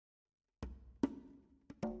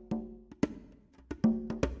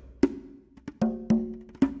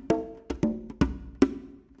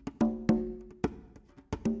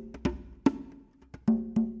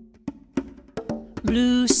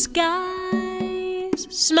Blue skies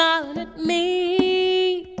smiling at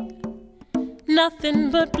me,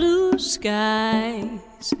 nothing but blue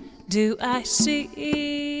skies do I see.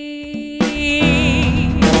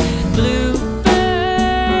 Bluebirds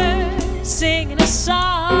singing a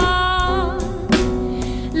song,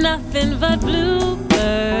 nothing but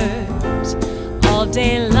bluebirds all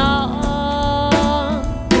day long.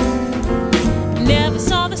 Never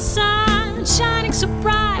saw the sun shining so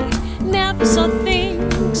bright, never saw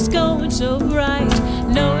things going so right.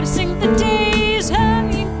 Noticing the days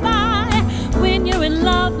hurrying by, when you're in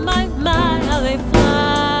love, my, how they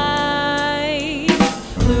fly.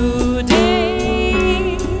 Blue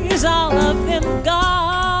days, all of them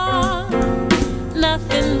gone,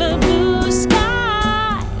 nothing but blue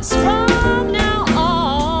skies from now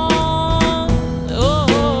on. Oh,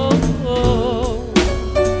 oh, oh.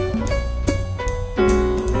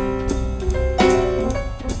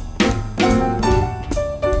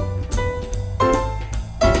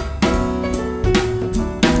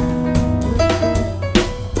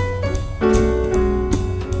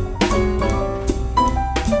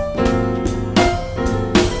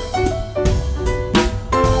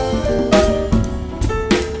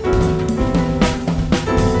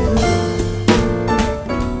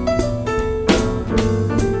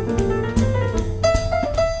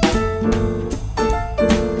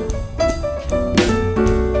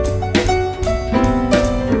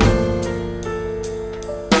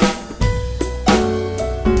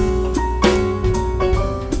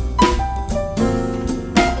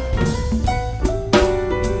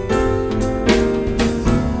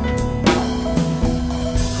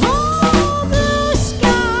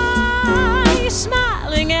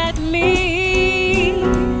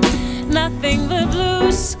 Nothing but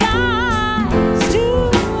blue skies do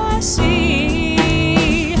I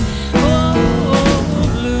see. Oh,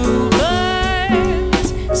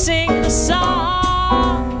 bluebirds singing a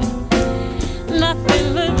song,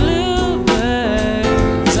 nothing but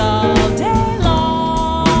bluebirds all day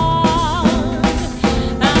long.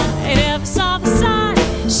 I never saw the sun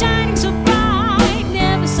shining so bright,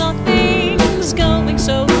 never saw things going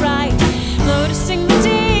so right. Noticing the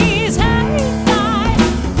days hurrying by,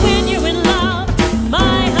 when you're in love,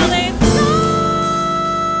 my, how they fly.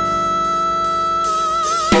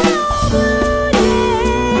 Blue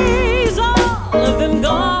days, all of them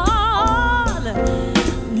gone,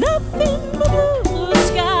 nothing but blue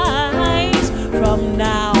skies from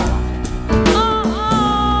now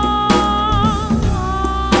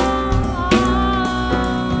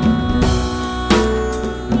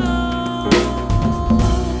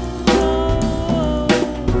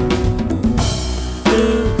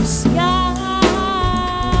blue skies,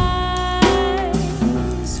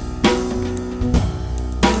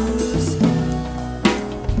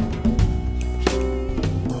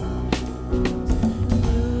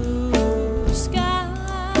 blue skies.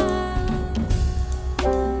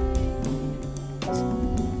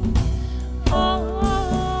 Oh,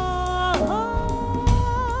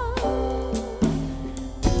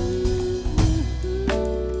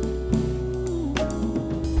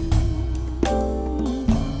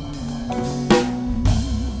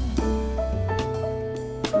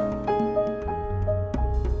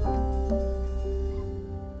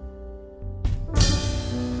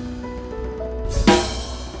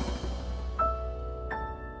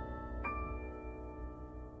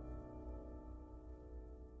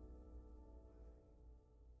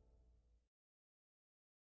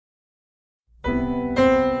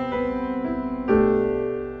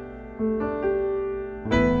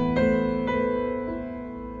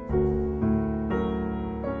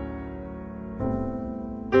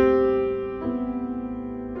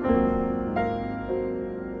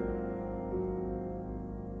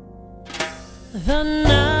 the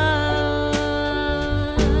night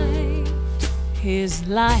is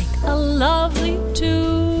like a lovely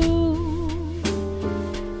tune.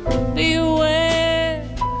 Beware,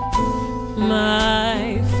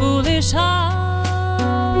 my foolish heart,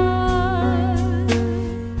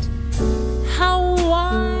 how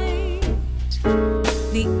white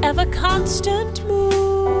the ever-constant moon.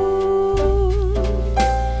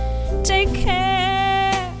 Take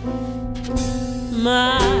care,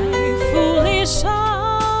 my foolish heart.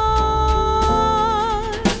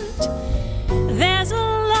 There's a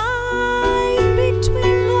line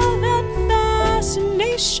between love and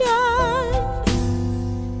fascination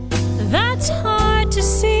that's hard to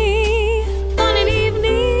see on an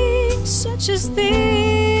evening such as this,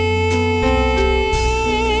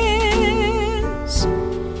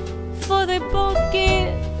 for they both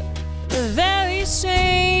give the very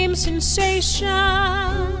same sensation.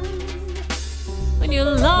 When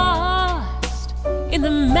in the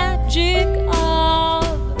magic of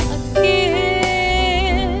a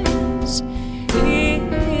kiss.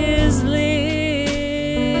 His lips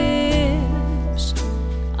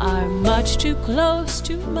are much too close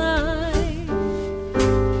to mine.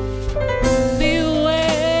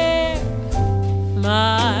 Beware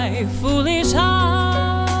my foolish heart,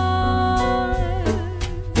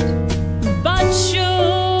 but should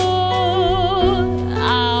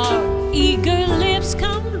our eager lips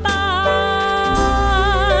combine,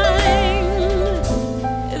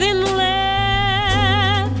 then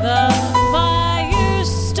let the fire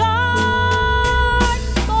start.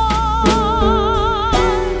 For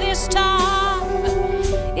this time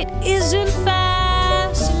it isn't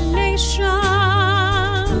fascination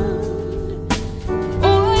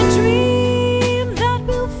or a dream that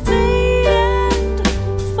will fade and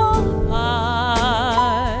fall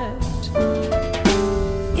apart.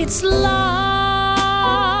 It's love.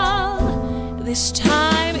 This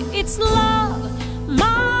time it's love,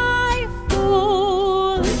 my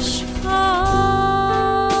foolish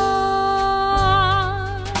heart.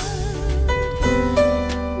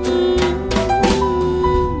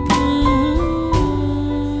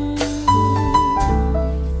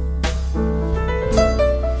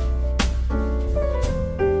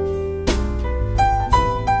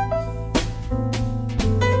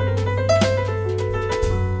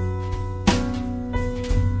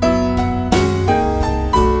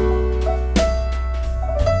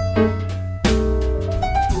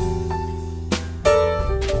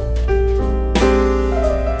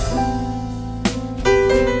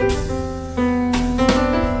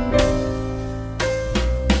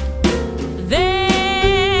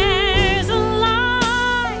 There's a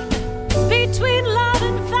line between love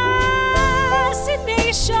and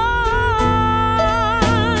fascination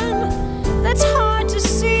that's hard to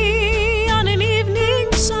see on an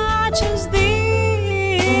evening such as this,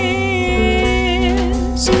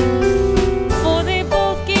 for they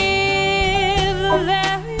both give the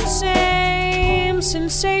very same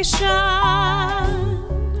sensation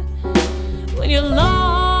when you're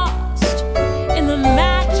lost in the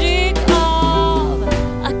magic of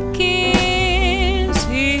a kiss. His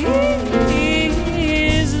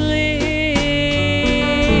lips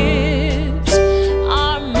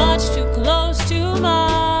are much too close to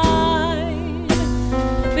mine.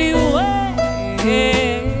 Beware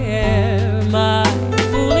my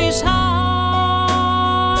foolish heart.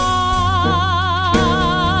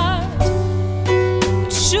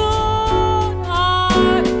 Should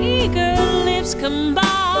our eager lips combine,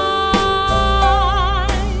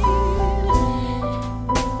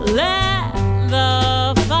 let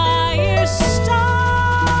the fire start.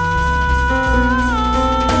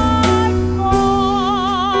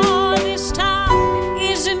 For this time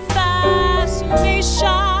isn't fascination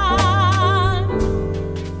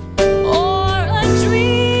or a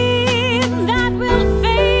dream that will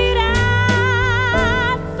fade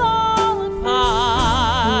and fall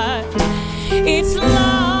apart. It's love.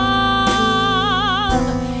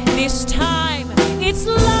 This time it's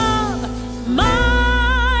love,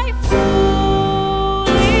 my foolish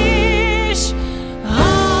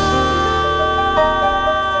heart.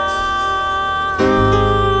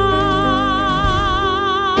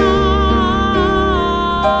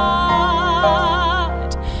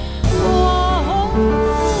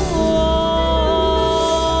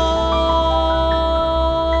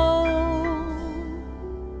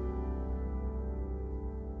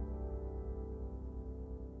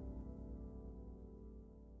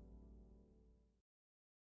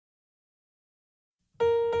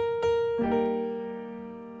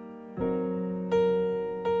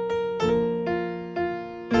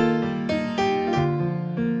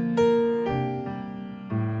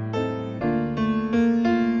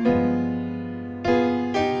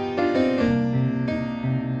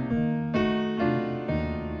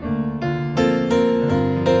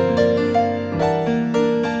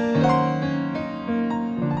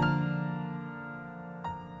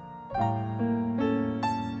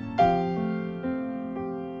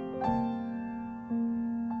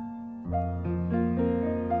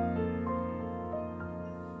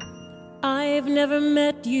 I've never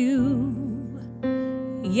met you,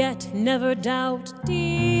 yet never doubt,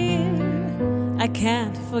 dear, I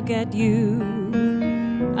can't forget you.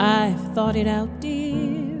 I've thought it out,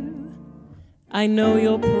 dear. I know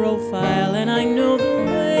your profile and I know the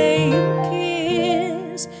way you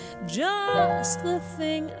kiss, just the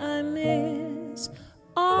thing I miss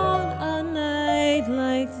on a night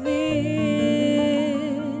like this.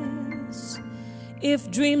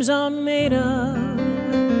 If dreams are made of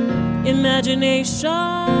imagination,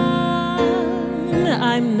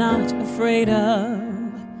 I'm not afraid of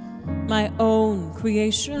my own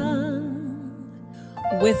creation.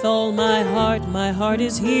 With all my heart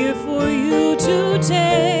is here for you to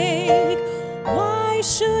take. Why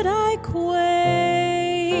should I quake?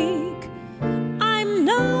 I'm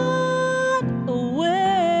not awake.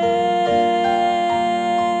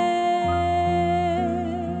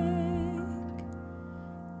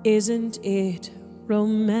 Isn't it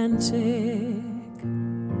romantic?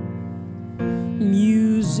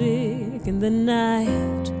 Music in the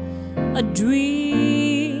night, a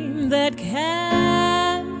dream that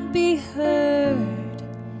can be heard.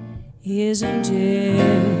 Isn't it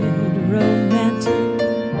romantic?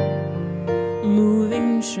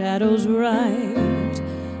 Moving shadows right,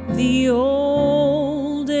 the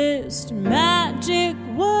oldest magic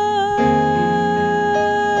word.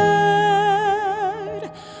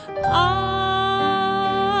 I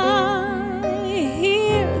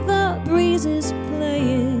hear the breezes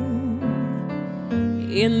playing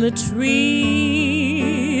in the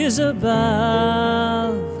trees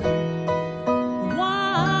above, while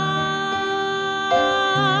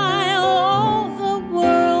all the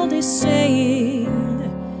world is saying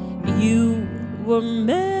you were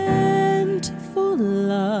meant for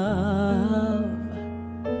love.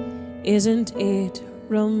 Isn't it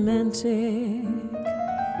romantic?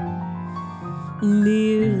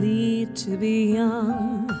 Merely to be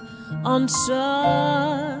young on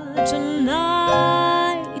such a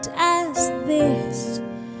night as this.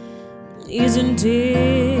 Isn't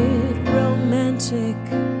it romantic?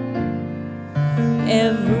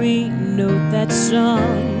 Every note that's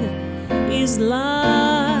sung is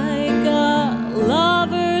like a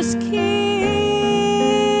lover's kiss.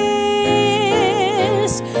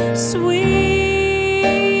 Sweet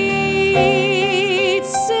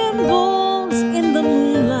symbols in the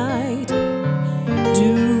moonlight. Do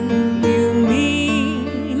you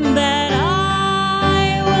mean that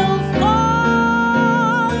I will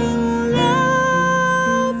fall in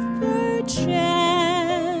love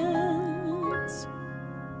perchance?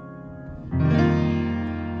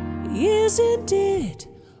 Isn't it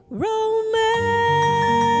romance?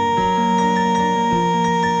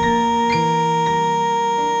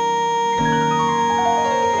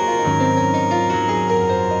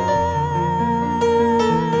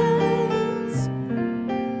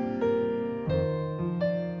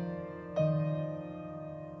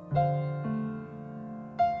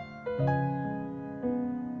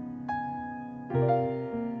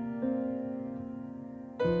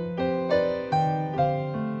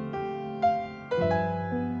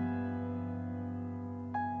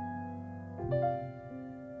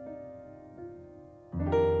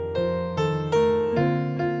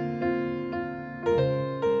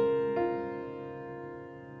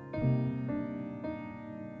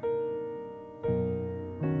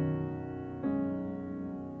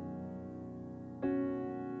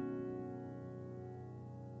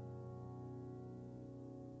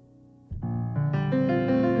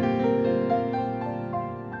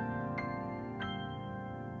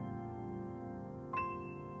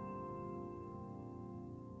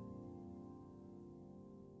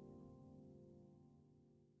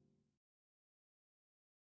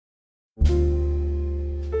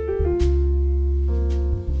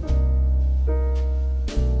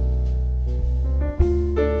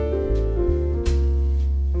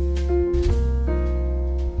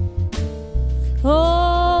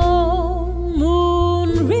 Oh,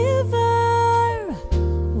 Moon River,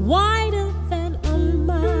 wider than a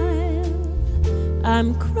mile.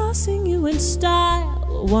 I'm crossing you in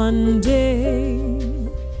style one day.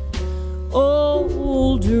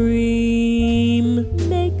 Old dream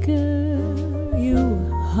maker, you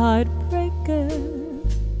heartbreaker.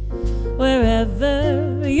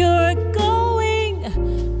 Wherever you're going,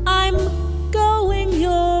 I'm going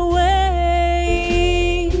your way.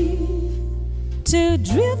 To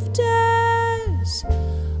drifters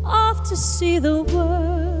off to see the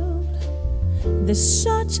world, there's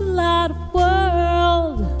such a lot of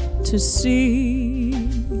world to see.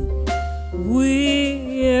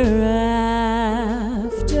 We're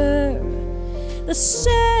after the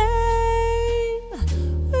same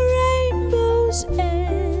rainbow's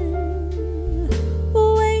end,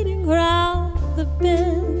 waiting round the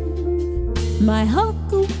bend. My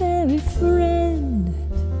huckleberry friend,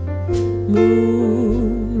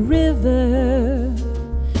 Moon River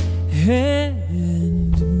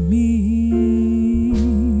and me.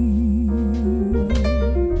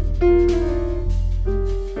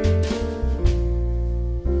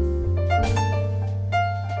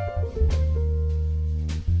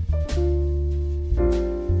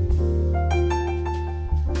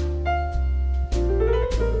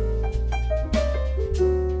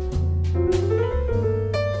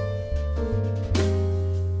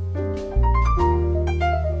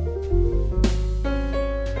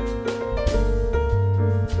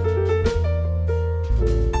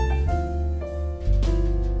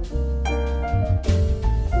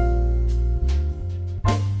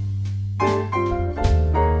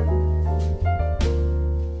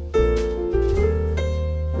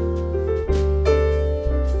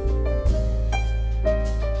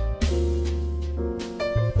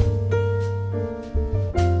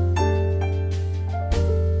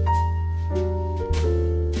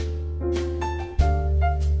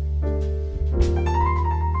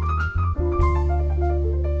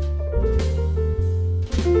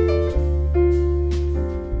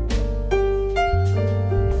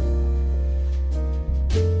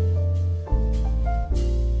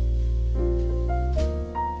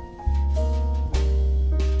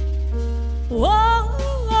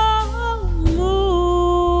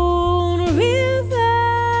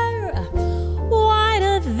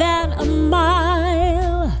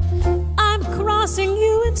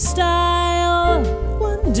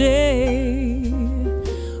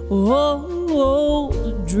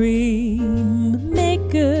 dream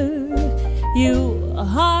maker, you a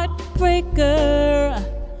heartbreaker.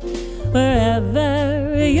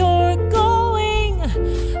 Wherever you're going,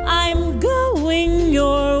 I'm going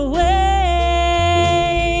your way.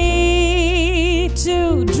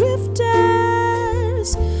 Two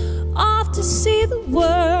drifters off to see the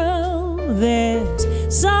world. There's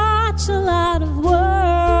such a lot of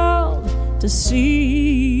world to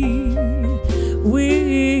see.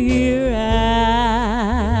 We're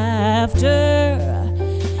after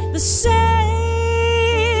the same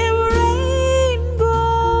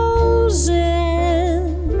rainbows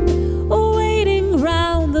and waiting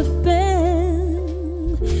round the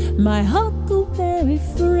bend. My huckleberry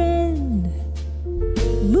friend,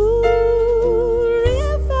 Moon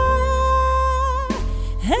River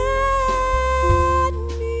and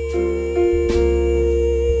me.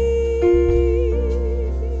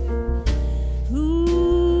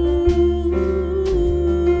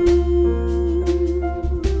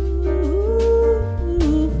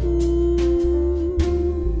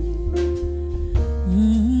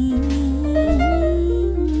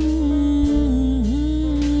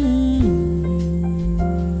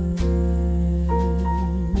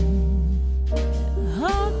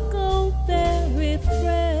 Huckleberry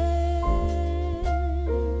friend,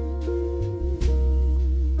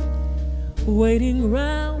 waiting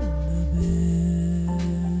round the bend.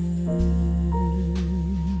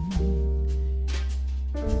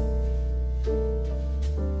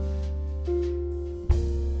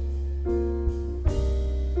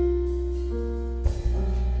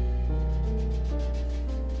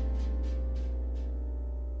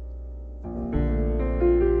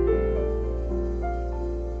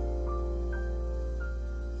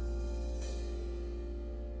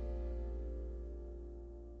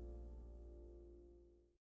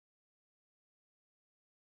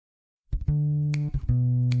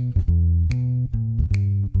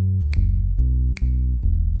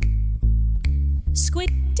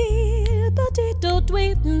 Squiddy, buddy, don't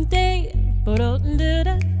wait and day, but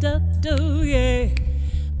do yeah.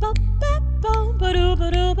 Ba ba ba ba do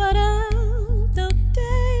ba do ba do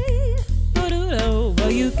day, ba do do.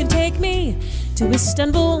 Well, you can take me to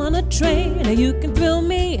Istanbul on a train, or you can thrill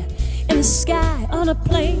me in the sky on a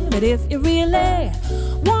plane. But if you really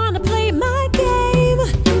wanna play my game,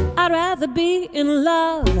 I'd rather be in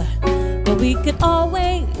love. But we could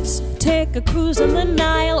always take a cruise on the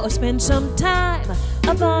Nile, or spend some time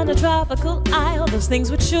upon a tropical isle. Those things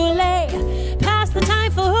would surely pass the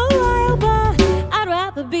time for a while, but I'd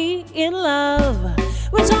rather be in love.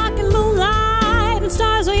 We're talking moonlight and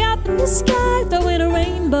stars way up in the sky. Throw in a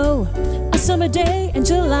rainbow, a summer day in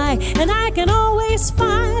July, and I can always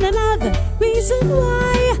find another reason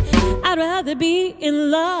why I'd rather be in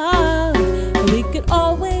love. We could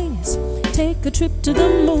always take a trip to the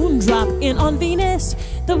moon, drop in on Venus.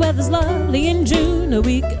 The weather's lovely in June.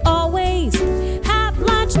 We could always have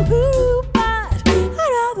lunch and poop, but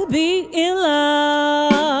I'd rather be in love.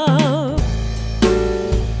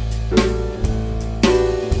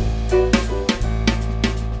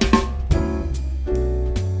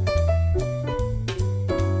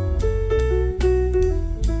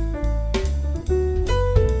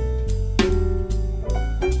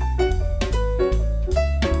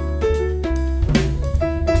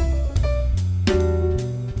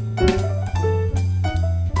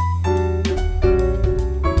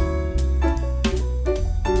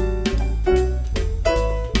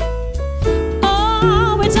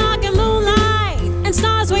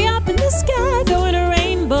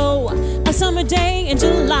 Day in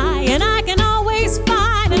July, and I can always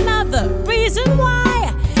find another reason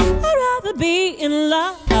why I'd rather be in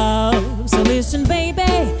love. So listen,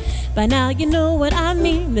 baby, by now you know what I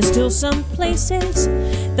mean. There's still some places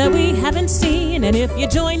that we haven't seen, and if you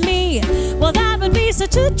join me, well, that would be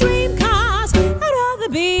such a dream. 'Cause I'd rather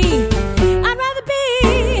be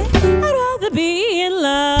in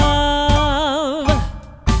love.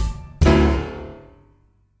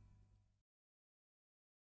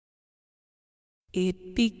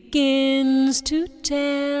 It begins to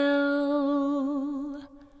tell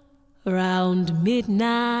round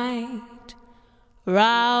midnight,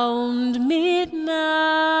 round midnight.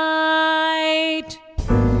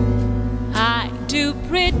 I do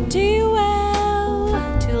pretty well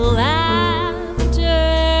till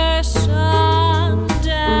after sundown.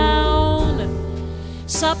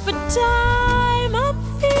 Supper time, I'm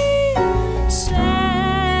feeling sad,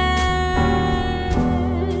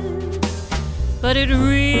 but it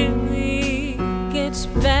really gets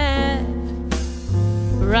bad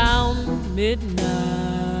round midnight.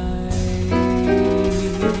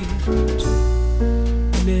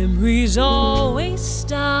 Memories always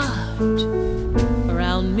stop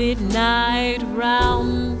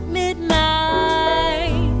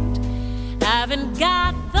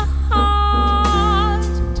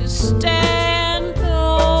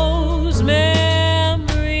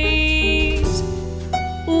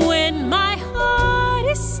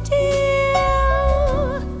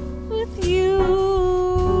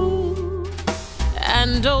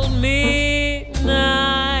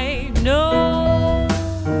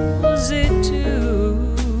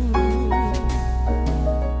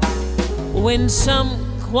when some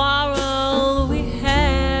quarrel we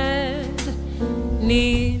had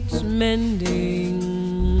needs mending?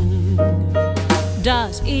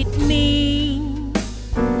 Does it mean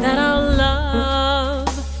that our love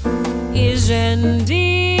is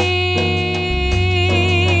ending?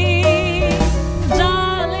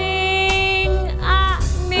 Darling, I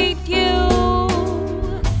need you.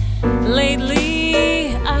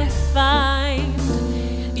 Lately I find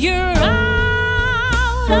you're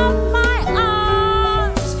out of my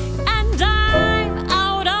arms and I'm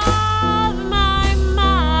out of my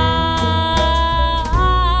mind.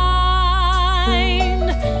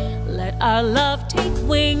 Let our love take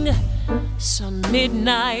wing some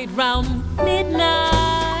midnight, round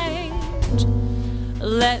midnight.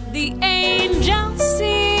 Let the angels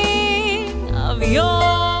sing of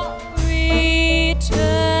your returning.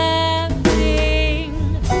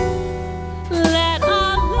 Let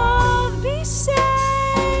our love be safe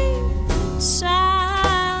and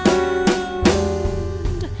sound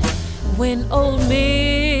when old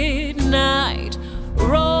midnight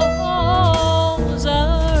rolls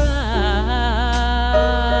around.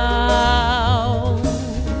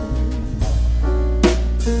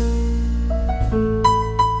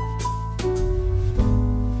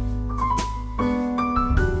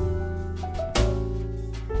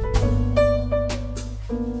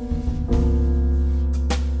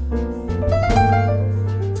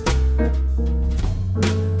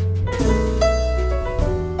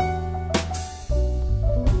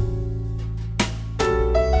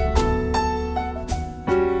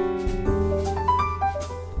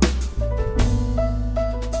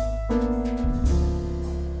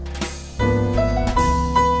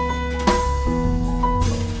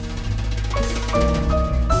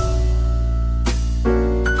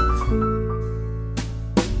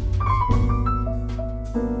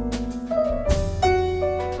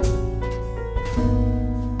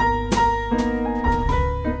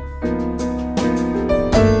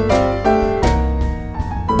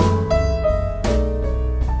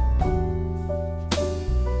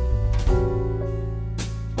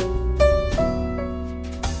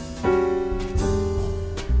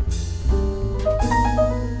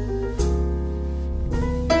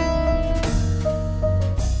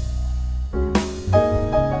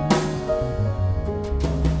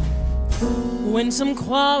 When some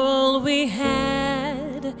quarrel we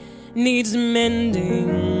had needs mending,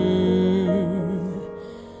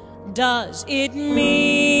 does it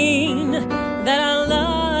mean that our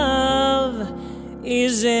love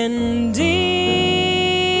is ending?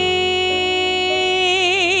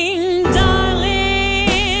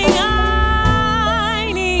 Darling,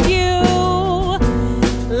 I need you.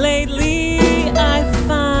 Lately I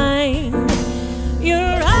find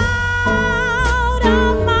you're out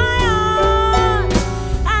of my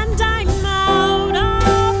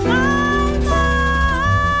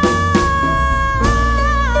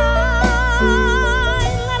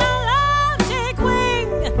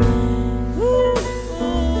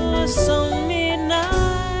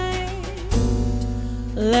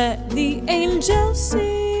let the angels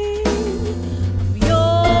sing of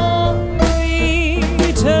your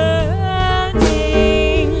returning.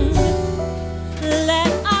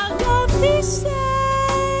 Let our love be safe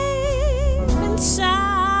and sound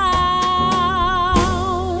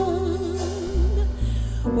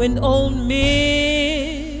when old midnight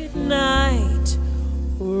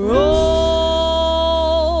rolls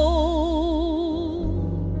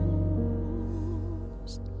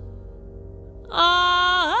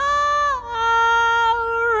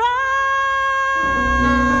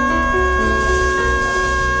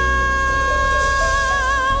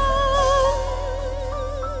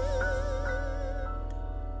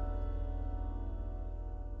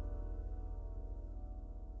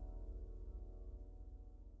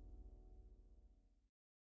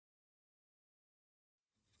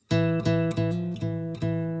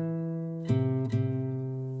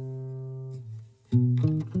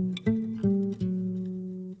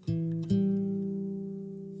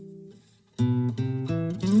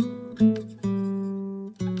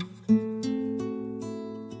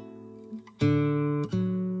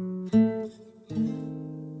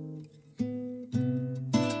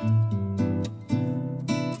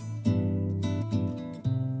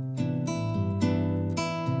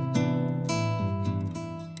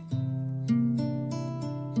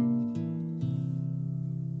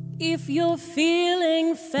if you're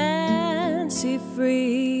feeling fancy-free,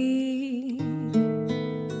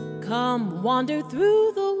 come wander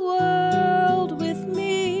through the world with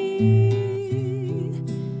me,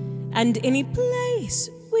 and any place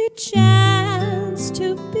we chance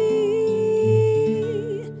to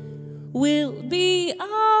be will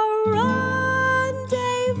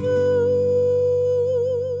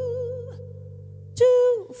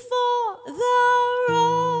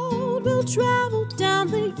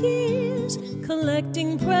memories,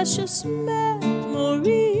 collecting precious memories,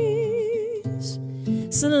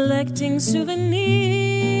 selecting souvenirs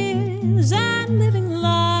and living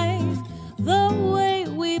life the way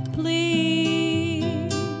we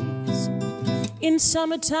please. In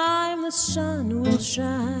summertime the sun will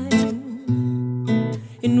shine,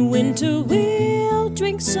 in winter we'll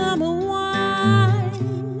drink summer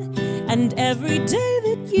wine, and every day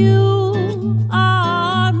that you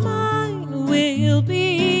are mine will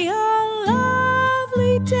be a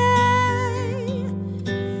lovely day,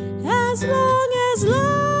 as long as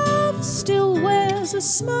love still wears a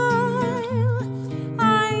smile.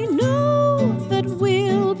 I know that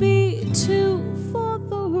we'll be two for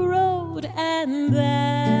the road, and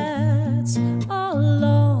that's a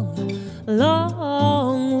long,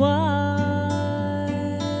 long while.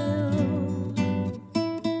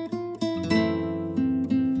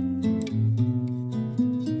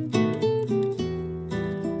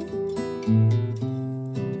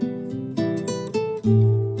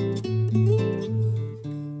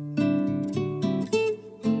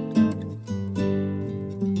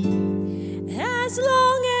 As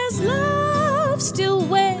long as love still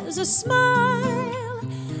wears a smile,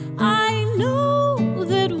 I know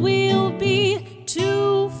that we'll be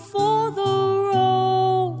two for the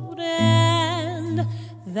road, and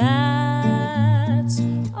that's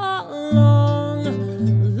a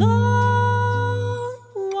long, long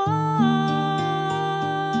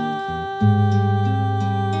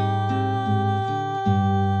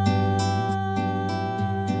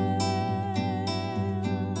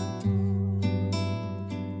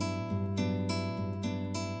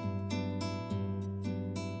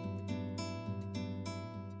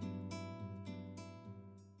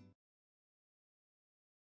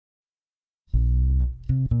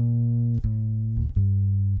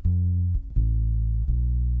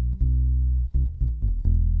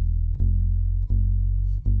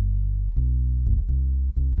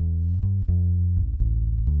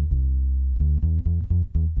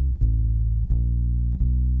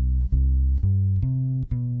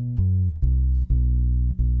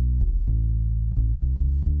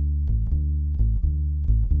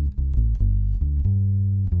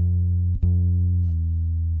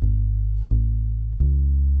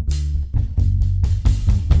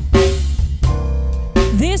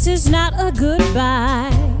This is not a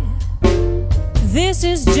goodbye, this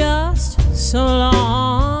is just so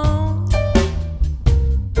long.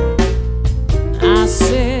 I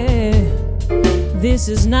said, this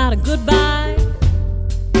is not a goodbye,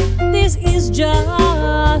 this is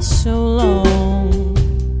just so long.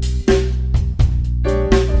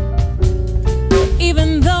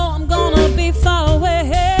 Even though I'm gonna be far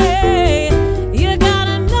away, you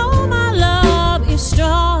gotta know my love is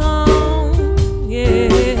strong.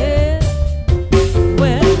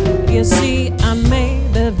 You see, I may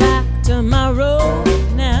be back to my road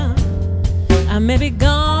now. I may be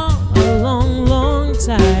gone a long, long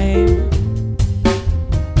time.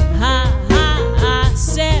 I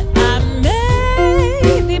said I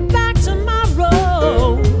may be back to my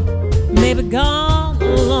road, maybe gone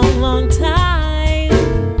a long, long time.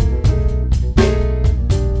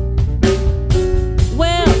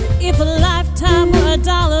 Well, if a lifetime were a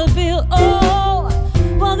dollar bill, oh,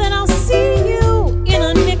 well then I'll see you in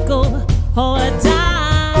a nickel or a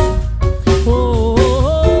dime.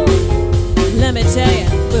 Oh, let me tell you,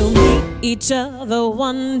 we'll meet each other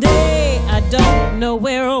one day. I don't know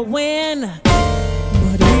where or when,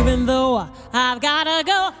 but even though I've gotta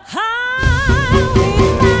go, I'll be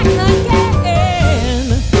back again.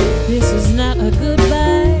 This is not a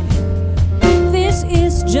goodbye, this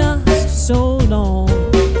is just so long.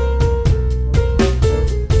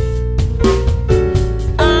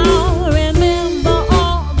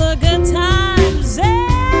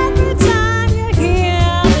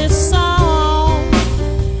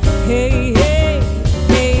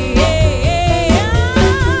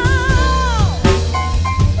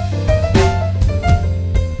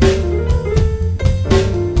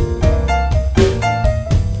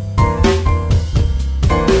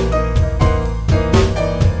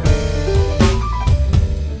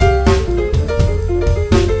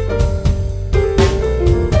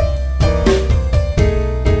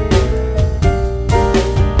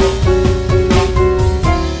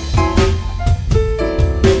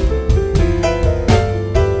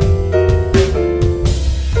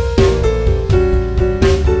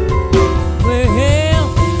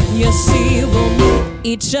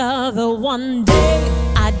 Each other one day,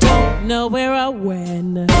 I don't know where or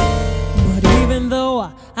when, but even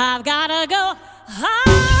though I've gotta go,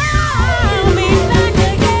 I'll be back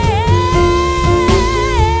again.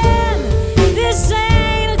 This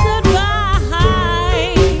ain't a goodbye.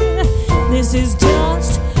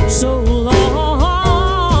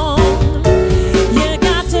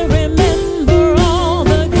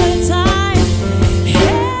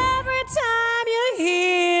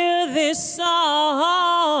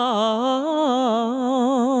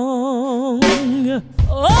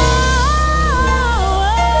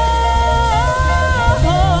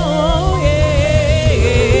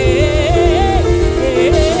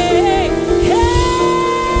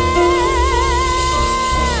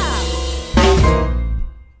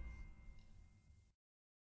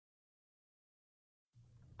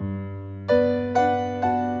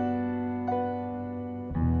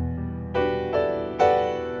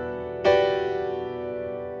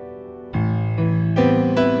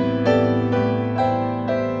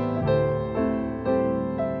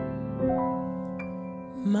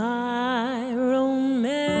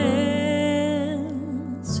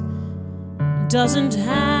 doesn't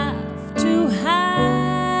have to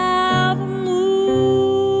have a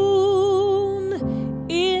moon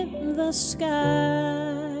in the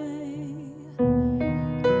sky.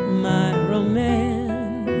 My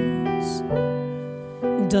romance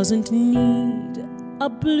doesn't need a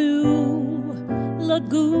blue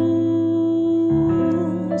lagoon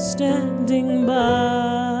standing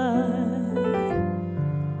by.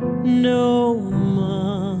 No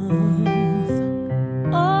month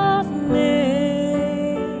of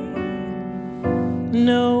May,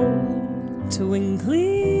 no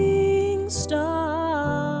twinkling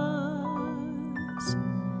stars,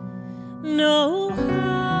 no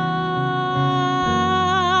hideaway,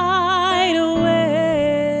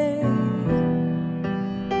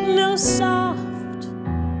 no soft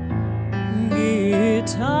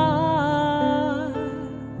guitars.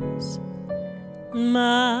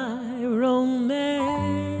 My romance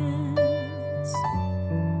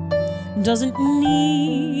doesn't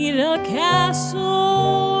need a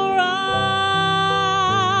castle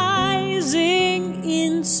rising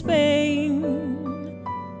in Spain,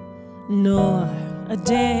 nor a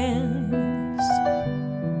dance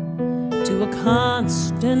to a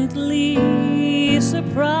constantly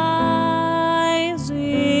surprising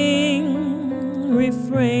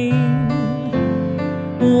refrain.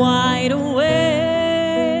 Wide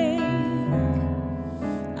awake,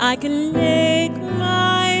 I can make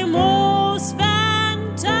my most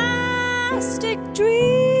fantastic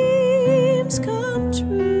dreams come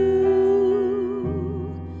true.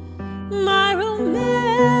 My romance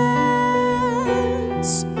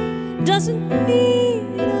doesn't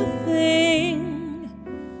need a thing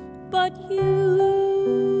but you.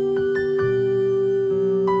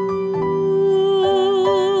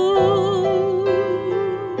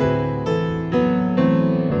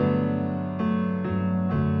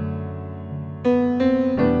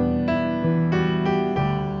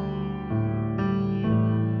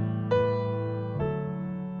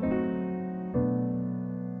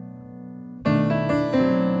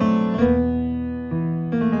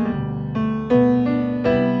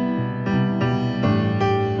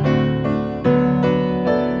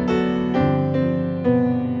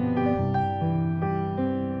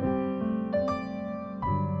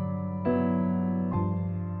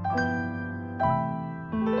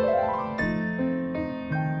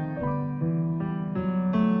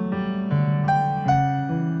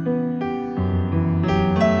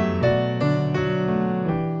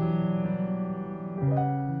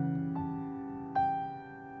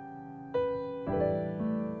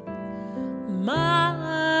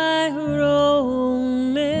 My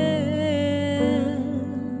romance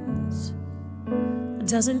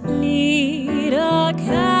doesn't need a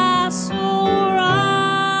castle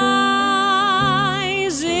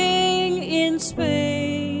rising in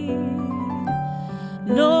Spain,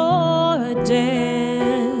 nor a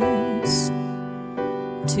dance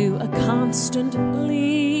to a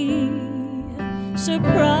constantly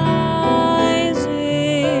surprising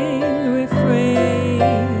refrain.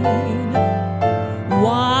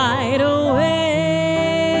 Wide awake,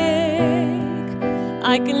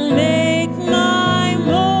 I can make my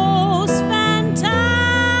most fantastic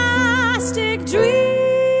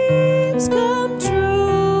dreams come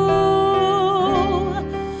true.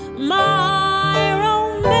 My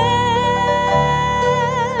romance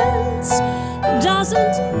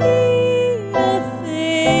doesn't need